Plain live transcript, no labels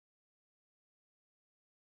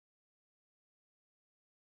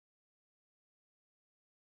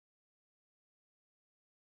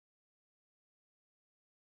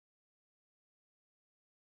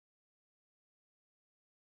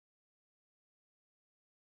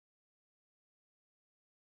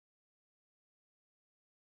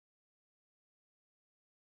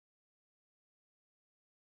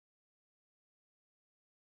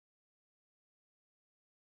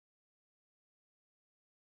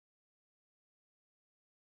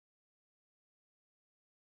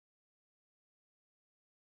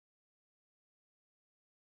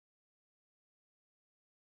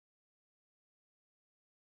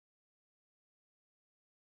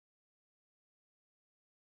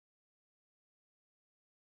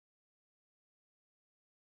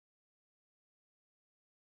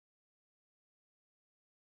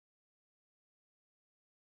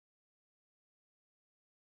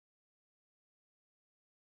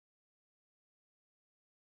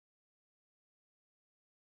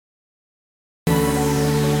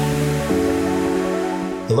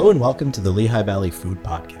Hello and welcome to the Lehigh Valley Food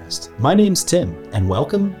Podcast. My name's Tim, and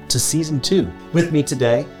welcome to Season 2. With me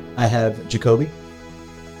today, I have Jacoby,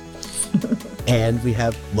 and we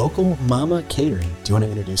have Local Mama Catering. Do you want to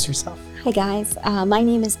introduce yourself? Hi guys, my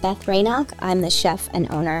name is Beth Raynock. I'm the chef and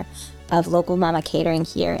owner of Local Mama Catering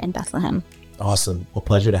here in Bethlehem. Awesome. Well,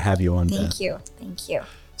 pleasure to have you on, Beth. Thank you.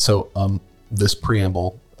 So this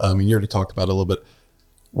preamble, you already talked about it a little bit.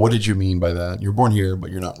 What did you mean by that? You're born here,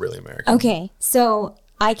 but you're not really American. Okay, so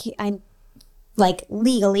I'm like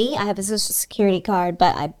legally, I have a social security card,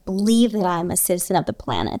 but I believe that I'm a citizen of the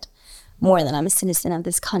planet more than I'm a citizen of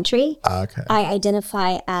this country. Okay. I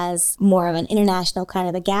identify as more of an international kind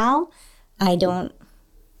of a gal. I don't,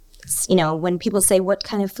 when people say, what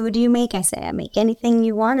kind of food do you make? I say, I make anything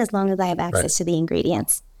you want as long as I have access to the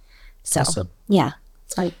ingredients. So, Awesome. Yeah,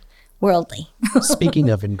 it's like worldly.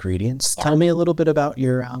 Speaking of ingredients, tell me a little bit about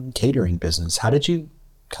your catering business. How did you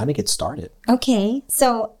kind of get started? Okay,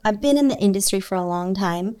 so I've been in the industry for a long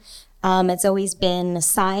time. It's always been a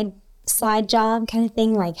side job kind of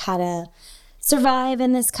thing, like how to survive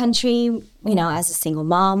in this country, as a single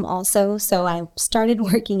mom also. So I started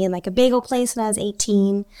working in like a bagel place when I was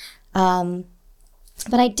 18. But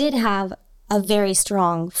I did have a very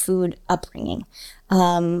strong food upbringing.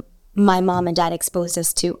 My mom and dad exposed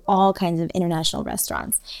us to all kinds of international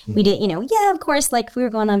restaurants. We did, of course, like if we were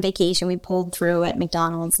going on vacation, we pulled through at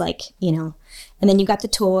McDonald's, and then you got the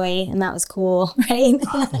toy and that was cool, right?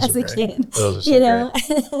 As a kid, Those are so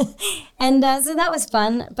great. And so that was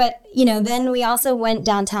fun. But, then we also went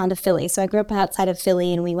downtown to Philly. So I grew up outside of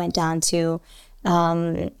Philly and we went down to,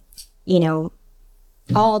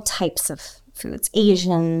 all types of foods,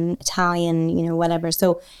 Asian, Italian, whatever.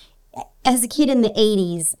 So as a kid in the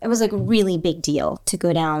 80s, it was like a really big deal to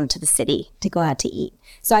go down to the city to go out to eat.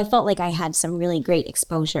 So I felt like I had some really great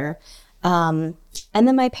exposure. And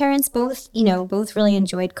then my parents both really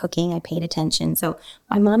enjoyed cooking. I paid attention. So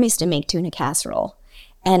my mom used to make tuna casserole.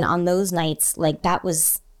 And on those nights, I'm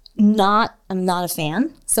not a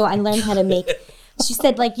fan. So I learned how to make, she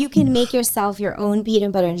said, you can make yourself your own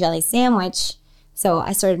peanut butter and jelly sandwich. So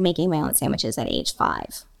I started making my own sandwiches at age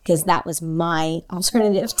 5. Because that was my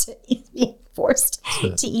alternative to being forced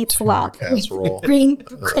to eat slop with green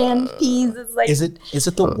canned peas. It's like, Is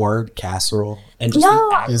it the word casserole? And just No.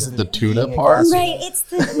 the act Is of it the it tuna being a part? casserole? right? It's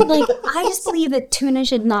I just believe that tuna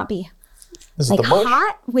should not be Is it the mush?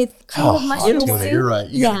 hot with cream of mushroom tuna, soup. you're right.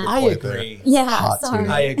 You Yeah. got a I good point there. agree. Yeah, Hot sorry.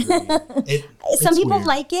 tuna. I agree. Some It's people weird.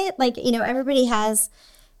 like it. Everybody has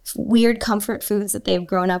weird comfort foods that they've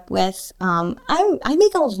grown up with. I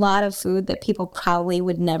make a lot of food that people probably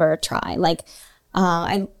would never try.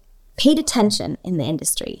 I paid attention in the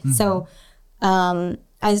industry. Mm-hmm. So,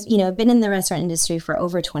 I've been in the restaurant industry for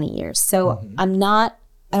over 20 years. So I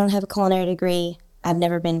don't have a culinary degree. I've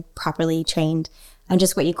never been properly trained. I'm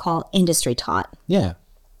just what you call industry taught. Yeah.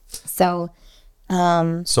 So,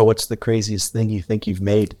 So what's the craziest thing you think you've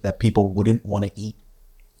made that people wouldn't want to eat?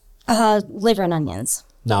 liver and onions.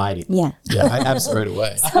 No, I didn't. Yeah. Yeah, I absolutely right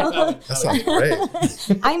away. That sounds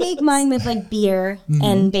great. I make mine with beer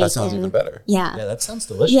and bacon. That sounds even better. Yeah. Yeah, that sounds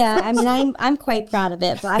delicious. Yeah, I mean, I'm quite proud of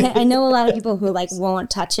it, but I know a lot of people who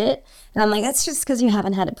won't touch it, and I'm like, that's just because you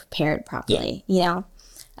haven't had it prepared properly,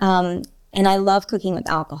 And I love cooking with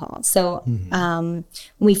alcohol. So when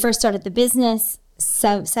we first started the business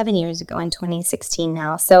 7 years ago, in 2016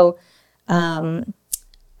 now. So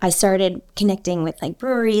I started connecting with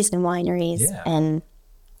breweries and wineries, and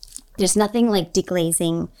there's nothing like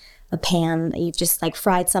deglazing a pan that you've just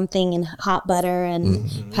fried something in hot butter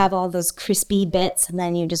and have all those crispy bits, and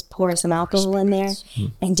then you just pour some alcohol in there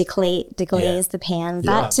and deglaze the pan.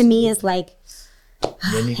 That to me is then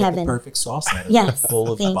you get heaven. the perfect sauce out of it. Yes,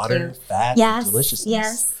 Full of thank butter, you. fat, Yes, deliciousness.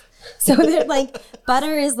 yes. So they're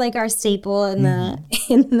butter is our staple in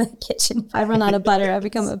the kitchen. If I run out of butter, I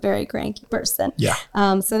become a very cranky person. Yeah.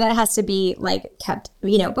 So that has to be kept,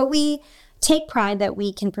 but we take pride that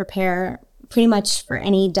we can prepare pretty much for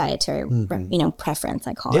any dietary, preference,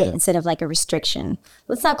 I call it, instead of a restriction.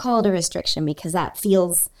 Let's not call it a restriction because that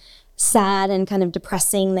feels sad and kind of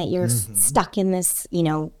depressing that you're stuck in this,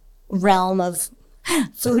 realm of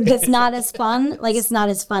food that's not as fun. It's not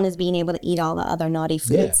as fun as being able to eat all the other naughty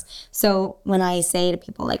foods. Yeah. So when I say to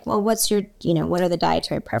people well, what's your, what are the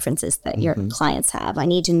dietary preferences that your clients have? I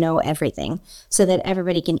need to know everything so that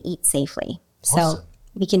everybody can eat safely. Awesome. So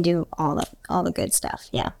we can do all the good stuff.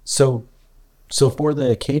 Yeah. So for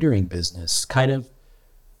the catering business, kind of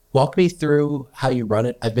walk me through how you run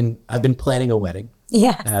it. I've been planning a wedding.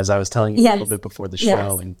 Yeah. As I was telling you a little bit before the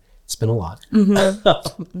show, and it's been a lot.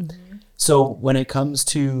 So when it comes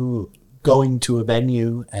to going to a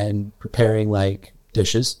venue and preparing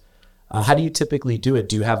dishes, How do you typically do it?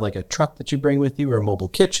 Do you have like a truck that you bring with you or a mobile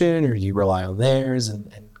kitchen, or do you rely on theirs?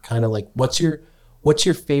 And kind of like, what's your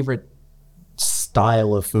favorite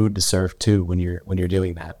style of food to serve too when you're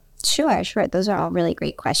doing that? Sure. Those are all really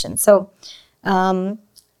great questions. So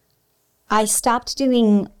I stopped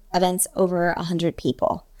doing events over 100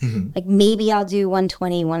 people. Like maybe I'll do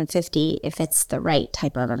 120, 150 if it's the right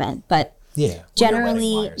type of event. But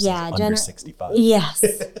generally, under 65.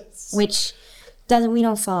 Yes, which we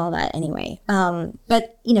don't follow that anyway.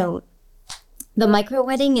 But the micro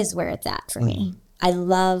wedding is where it's at for me. I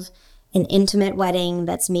love an intimate wedding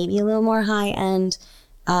that's maybe a little more high end.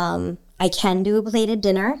 I can do a plated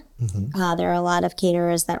dinner. There are a lot of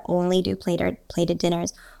caterers that only do plated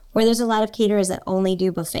dinners, or there's a lot of caterers that only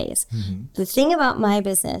do buffets. The thing about my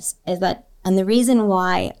business is that, and the reason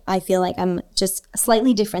why I feel like I'm just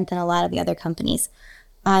slightly different than a lot of the other companies,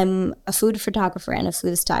 I'm a food photographer and a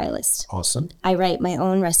food stylist. Awesome. I write my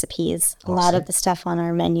own recipes. A lot of the stuff on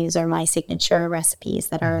our menus are my signature recipes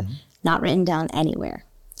that are not written down anywhere.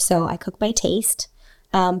 So I cook by taste.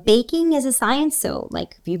 Baking is a science. So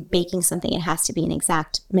like if you're baking something, it has to be an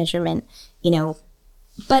exact measurement,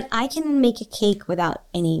 but I can make a cake without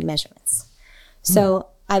any measurements. So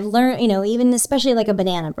I've learned, even especially like a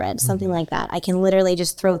banana bread, something like that, I can literally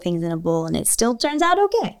just throw things in a bowl and it still turns out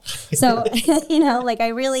okay. So, like I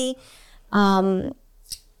really, I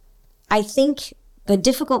think the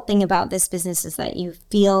difficult thing about this business is that you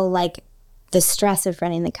feel like the stress of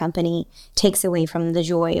running the company takes away from the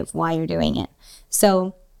joy of why you're doing it.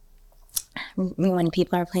 So when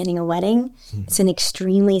people are planning a wedding, it's an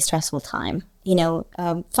extremely stressful time.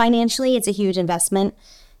 Financially, it's a huge investment.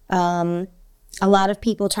 A lot of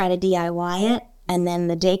people try to DIY it, and then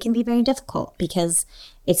the day can be very difficult because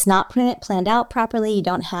it's not planned out properly.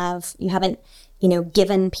 You haven't,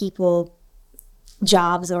 given people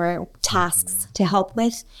jobs or tasks to help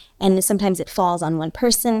with, and sometimes it falls on one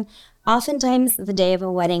person. Oftentimes, the day of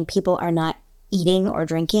a wedding, people are not eating or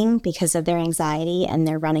drinking because of their anxiety, and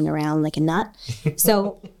they're running around like a nut.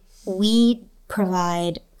 So we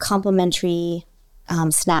provide complimentary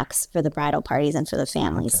snacks for the bridal parties and for the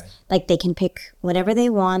families. Okay. Like they can pick whatever they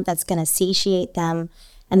want that's going to satiate them,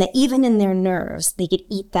 and that even in their nerves, they could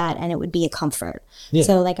eat that and it would be a comfort. Yeah.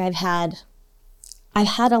 So like I've had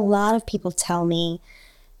a lot of people tell me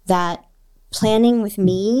that planning with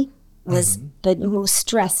me was the most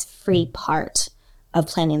stress-free part of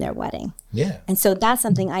planning their wedding. Yeah. And so that's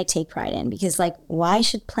something I take pride in, because like, why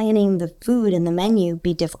should planning the food and the menu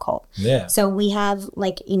be difficult? Yeah. So we have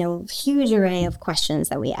huge array of questions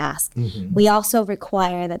that we ask. We also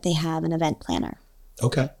require that they have an event planner.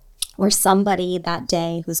 Okay. Or somebody that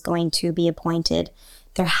day who's going to be appointed.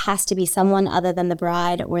 There has to be someone other than the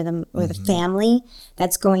bride or the family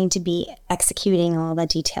that's going to be executing all the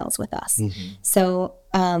details with us. So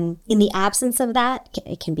in the absence of that,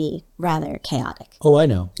 it can be rather chaotic. Oh, I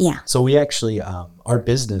know. Yeah. So we actually, our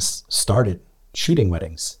business started shooting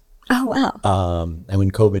weddings. Oh, wow. And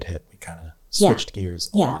when COVID hit, we kind of switched gears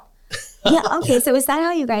a lot. Yeah. Okay. So is that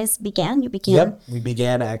how you guys began? Yep. We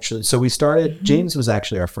began actually. So we started, James was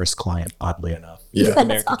actually our first client, oddly enough. Yeah.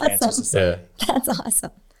 That's awesome. Yeah. That's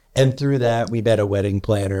awesome. And through that, we met a wedding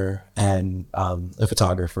planner and a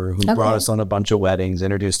photographer who brought us on a bunch of weddings,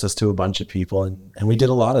 introduced us to a bunch of people, and we did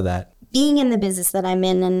a lot of that. Being in the business that I'm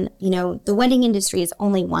in, and the wedding industry is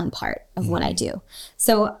only one part of what I do.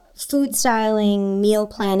 So food styling, meal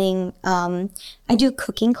planning, I do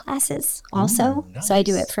cooking classes also. Nice. So I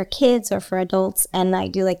do it for kids or for adults, and I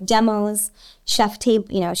do like demos, chefs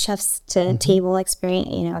to table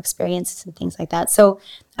experiences and things like that. So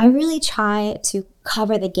I really try to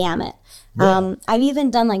cover the gamut. Yeah. I've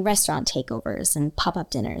even done like restaurant takeovers and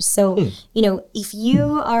pop-up dinners. So, if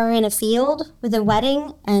you are in a field with a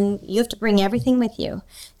wedding and you have to bring everything with you.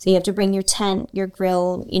 So you have to bring your tent, your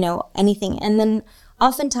grill, anything. And then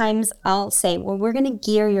oftentimes I'll say, well, we're going to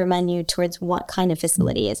gear your menu towards what kind of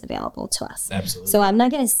facility is available to us. Absolutely. So I'm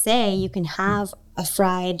not going to say you can have a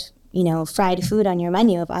fried food on your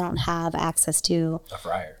menu if I don't have access to a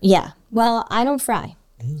fryer. Yeah. Well, I don't fry.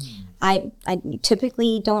 I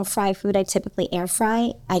typically don't fry food. I typically air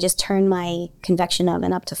fry. I just turn my convection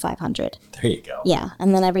oven up to 500. There you go. Yeah,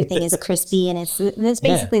 and then everything is crispy, and it's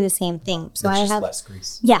basically the same thing. So I have less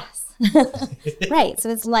grease. Yes, right. So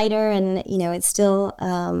it's lighter, and it still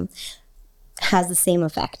has the same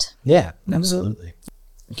effect. Yeah, absolutely.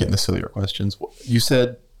 Getting the sillier questions. You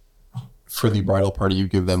said for the bridal party, you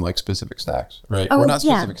give them like specific snacks, right? Oh, Or not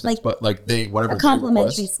yeah, specific snacks, but like whatever A they complimentary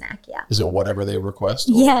request. snack, yeah. Is it whatever they request?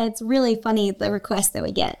 Or- Yeah, it's really funny, the requests that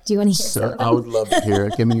we get. Do you want to hear some So of them? I would love to hear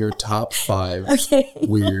it. Give me your top 5 Okay.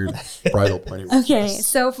 weird bridal party requests. Okay,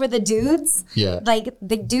 so for the dudes, Yeah. like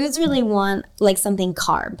the dudes really want like something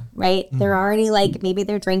carb, right? They're already like, maybe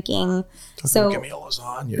they're drinking. So Give me a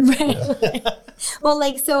lasagna. well,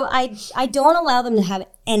 like, so I don't allow them to have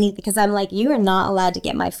any, because I'm like, you are not allowed to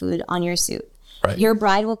get my food on your suit. Right. Your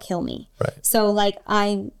bride will kill me. Right. So like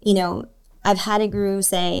I've had a guru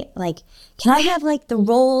say like, can I have like the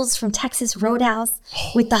rolls from Texas Roadhouse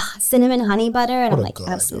with the cinnamon honey butter? And I'm like, good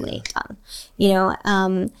absolutely done.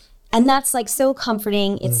 And that's like so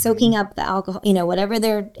comforting. It's soaking up the alcohol, whatever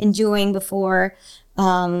they're enjoying before.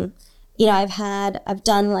 I've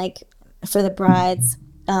done like for the brides,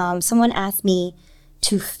 someone asked me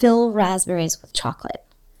to fill raspberries with chocolate.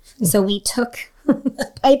 So we took a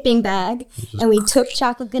piping bag and we took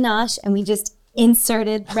chocolate ganache and we just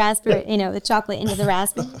inserted raspberry, the chocolate into the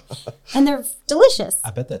raspberry, and they're delicious.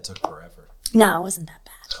 I bet that took forever. No, it wasn't that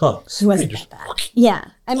bad. Huh. It wasn't that bad. Yeah.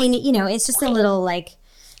 I mean, it's just a little like,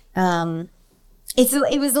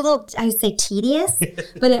 it was a little, I would say tedious,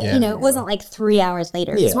 but it wasn't like 3 hours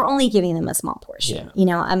later because we're only giving them a small portion,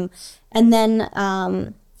 and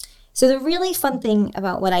then, so the really fun thing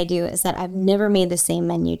about what I do is that I've never made the same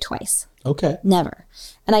menu twice. Okay. Never.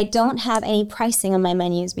 And I don't have any pricing on my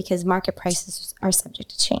menus because market prices are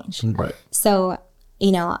subject to change. Right. So,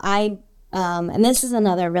 and this is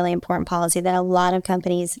another really important policy that a lot of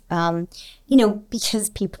companies, because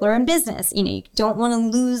people are in business, you don't want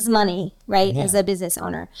to lose money, right, as a business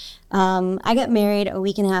owner. I got married a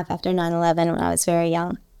week and a half after 9/11 when I was very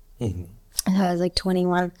young. Mm-hmm. I was like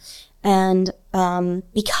 21. And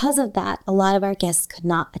because of that, a lot of our guests could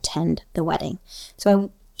not attend the wedding.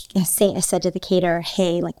 So I said to the caterer,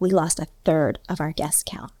 hey, like we lost a third of our guest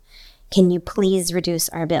count. Can you please reduce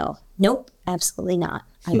our bill? Nope, absolutely not.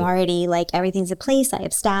 I've already, everything's in place. I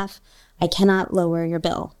have staff. I cannot lower your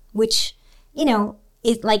bill, which,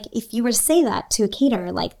 it's like if you were to say that to a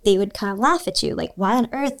caterer, like they would kind of laugh at you. Like, why on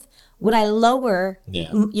earth would I lower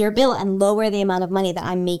your bill and lower the amount of money that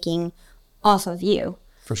I'm making off of you?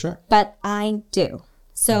 For sure. But I do.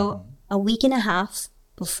 So a week and a half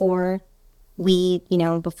before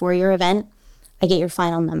before your event, I get your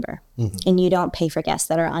final number, and you don't pay for guests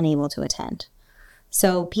that are unable to attend.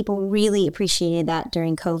 So people really appreciated that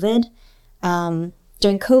during COVID.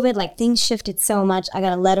 During COVID, things shifted so much. I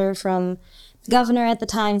got a letter from the governor at the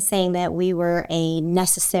time saying that we were a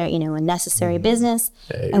necessary business,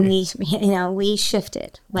 and we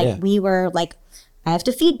shifted. We were I have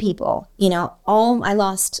to feed people. I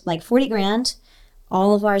lost like 40 grand.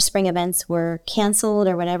 All of our spring events were canceled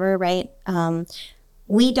or whatever, right?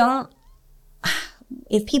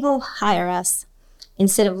 If people hire us,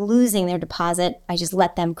 instead of losing their deposit, I just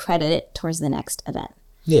let them credit it towards the next event.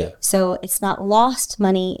 Yeah. So it's not lost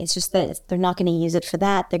money. It's just that they're not going to use it for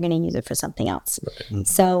that. They're going to use it for something else. Right.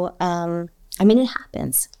 So, it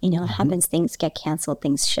happens. It happens. Things get canceled.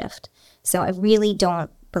 Things shift. So I really don't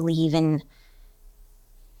believe in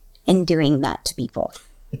doing that to people.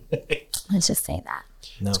 Let's just say that.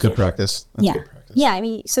 No, It's good practice. That's Yeah. good practice. Yeah. I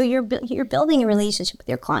mean, so you're building a relationship with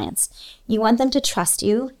your clients. You want them to trust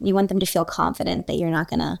you. You want them to feel confident that you're not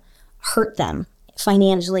going to hurt them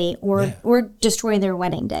financially or destroy their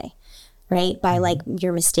wedding day, right? By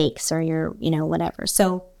your mistakes or your, whatever.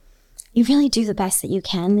 So you really do the best that you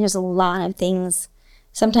can. There's a lot of things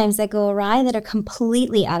sometimes that go awry that are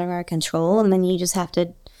completely out of our control. And then you just have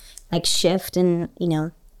to shift and,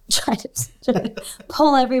 try to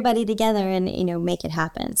pull everybody together and, make it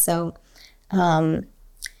happen. So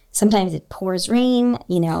sometimes it pours rain,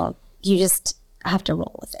 you just have to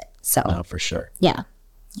roll with it. So No, for sure. yeah.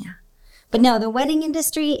 But no, the wedding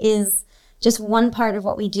industry is just one part of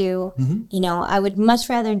what we do. Mm-hmm. I would much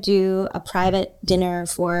rather do a private dinner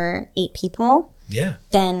for 8 people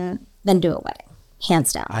than do a wedding,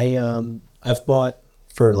 hands down. I've bought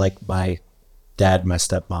for my dad, my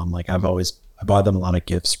stepmom, I bought them a lot of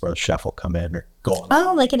gifts where the chef will come in or go on.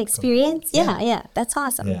 Oh, like an experience? Yeah. That's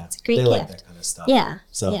awesome. Yeah. It's a great they gift. like that kind of stuff. Yeah.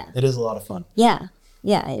 So yeah. it is a lot of fun. Yeah,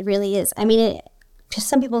 it really is. I mean, just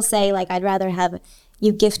some people say I'd rather have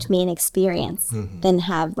you gift me an experience than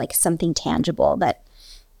have something tangible that,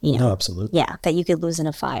 No, absolutely. Yeah, that you could lose in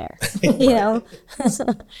a fire,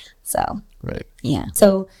 So, Right. yeah.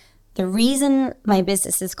 So the reason my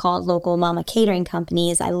business is called Local Mama Catering Company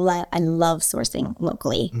is I love sourcing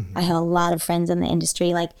locally. I have a lot of friends in the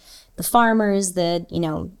industry, the farmers,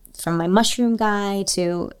 from my mushroom guy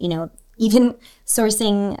to, even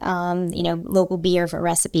sourcing, local beer for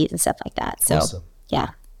recipes and stuff like that. So, Awesome. yeah.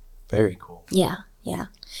 Very cool. Yeah, yeah.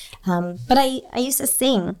 But I used to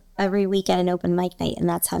sing every week at an open mic night, and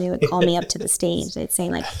that's how they would call me up to the stage. They'd say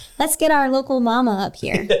like, "Let's get our local mama up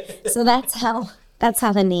here." So that's how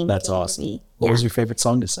the name. That's came to awesome. be. What Yeah. was your favorite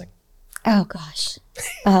song to sing? Oh gosh,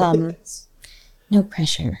 no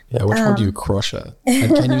pressure. Yeah, which one do you crush at?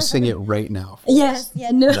 And can you sing it right now? Yes,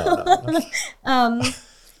 yeah, no.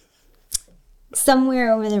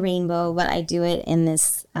 Somewhere Over the Rainbow, but I do it in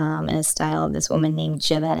this in a style of this woman named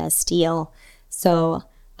Javetta Steele. So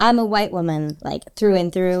I'm a white woman, like through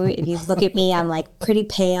and through. If you look at me, I'm like pretty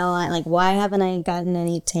pale. Like, why haven't I gotten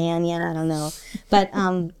any tan yet? I don't know. But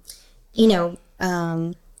you know,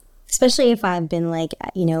 especially if I've been like,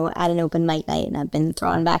 you know, at an open mic night and I've been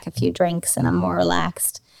throwing back a few drinks and I'm more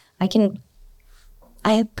relaxed,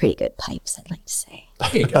 I have pretty good pipes, I'd like to say.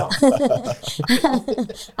 There you go.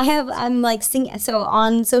 I'm like singing. So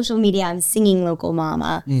on social media, I'm singing Local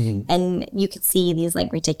Mama. And you could see these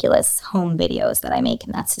like ridiculous home videos that I make.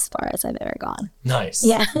 And that's as far as I've ever gone. Nice.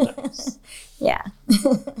 Yeah. Nice. Yeah.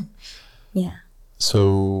 Yeah.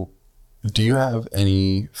 So, do you have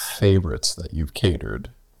any favorites that you've catered?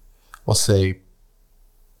 Let's say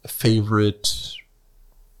favorite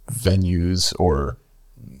venues or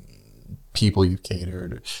people you've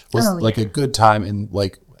catered. Was like a good time, and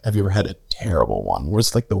like, have you ever had a terrible one?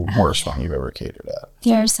 What's like the worst one you've ever catered at?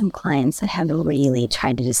 There are some clients that have really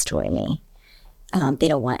tried to destroy me. They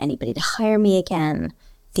don't want anybody to hire me again.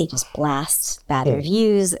 They just blast bad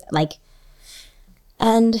reviews, like,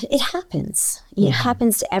 and it happens. It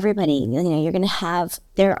happens to everybody. You know,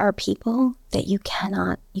 there are people that you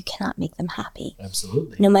cannot make them happy.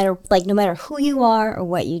 Absolutely. No matter who you are or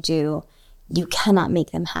what you do, you cannot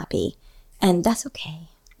make them happy. And that's okay.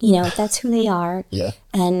 You know, that's who they are. Yeah.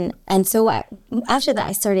 And so after that,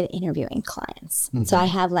 I started interviewing clients. So I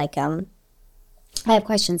have like, I have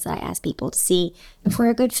questions that I ask people to see if we're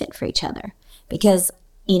a good fit for each other. Because,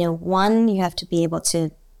 you know, one, you have to be able to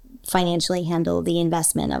financially handle the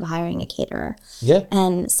investment of hiring a caterer. Yeah.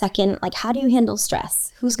 And second, like, how do you handle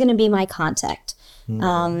stress? Who's going to be my contact?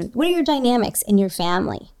 What are your dynamics in your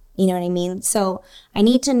family? You know what I mean? So I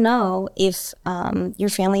need to know if your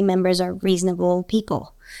family members are reasonable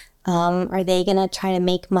people. Are they going to try to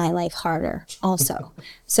make my life harder also?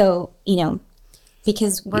 So, you know,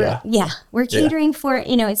 because we're catering for,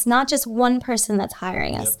 you know, it's not just one person that's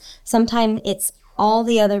hiring us. Sometimes it's all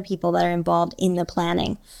the other people that are involved in the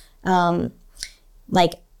planning.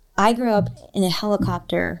 Like, I grew up in a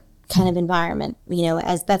helicopter kind of environment, you know,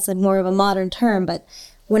 as that's more of a modern term. But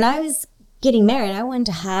when I was getting married, I wanted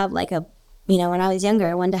to have like when I was younger,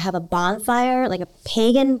 I wanted to have a bonfire, like a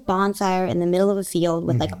pagan bonfire in the middle of a field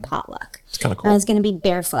with like a potluck. It's kind of cool. And I was going to be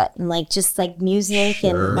barefoot and like just like music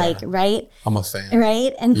and like, right? I'm a fan.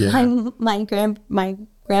 Right? And Yeah. my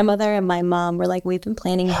grandmother and my mom were like, we've been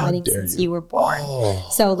planning a wedding since you were born.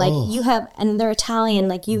 So like and they're Italian,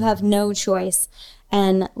 like you have no choice.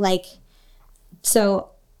 And like, so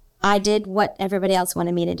I did what everybody else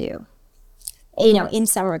wanted me to do, you know, in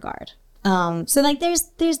some regard. So like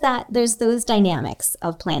there's those dynamics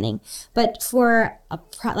of planning, but for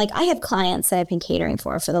like I have clients that I've been catering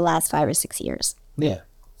for the last 5 or 6 years. Yeah.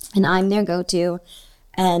 And I'm their go-to,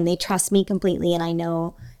 and they trust me completely. And I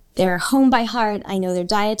know their home by heart. I know their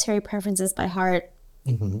dietary preferences by heart.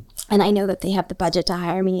 And I know that they have the budget to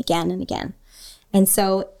hire me again and again. And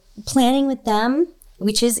so planning with them,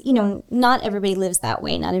 which is, you know, not everybody lives that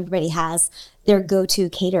way. Not everybody has their go-to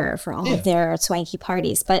caterer for all of their swanky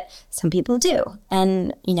parties, but some people do.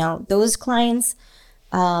 And, you know, those clients,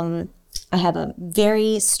 I have a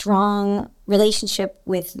very strong relationship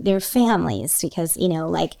with their families because, you know,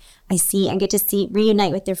 like I get to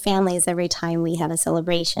reunite with their families every time we have a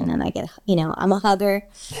celebration. And I get, you know, I'm a hugger.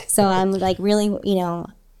 So I'm like really, you know,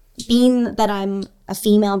 being that I'm a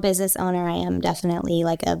female business owner, I am definitely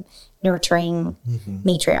like a nurturing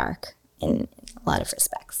matriarch in a lot of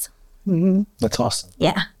respects. That's awesome.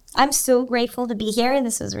 Yeah. I'm so grateful to be here.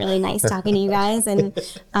 This was really nice talking to you guys. And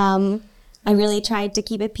I really tried to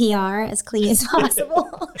keep it PR as clean as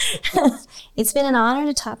possible. It's been an honor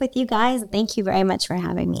to talk with you guys. Thank you very much for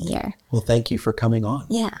having me here. Well, thank you for coming on.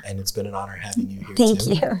 Yeah. And it's been an honor having you here Thank too.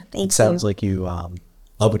 you. Thank you. It sounds like you love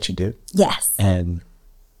what you do. Yes. And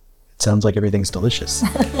it sounds like everything's delicious.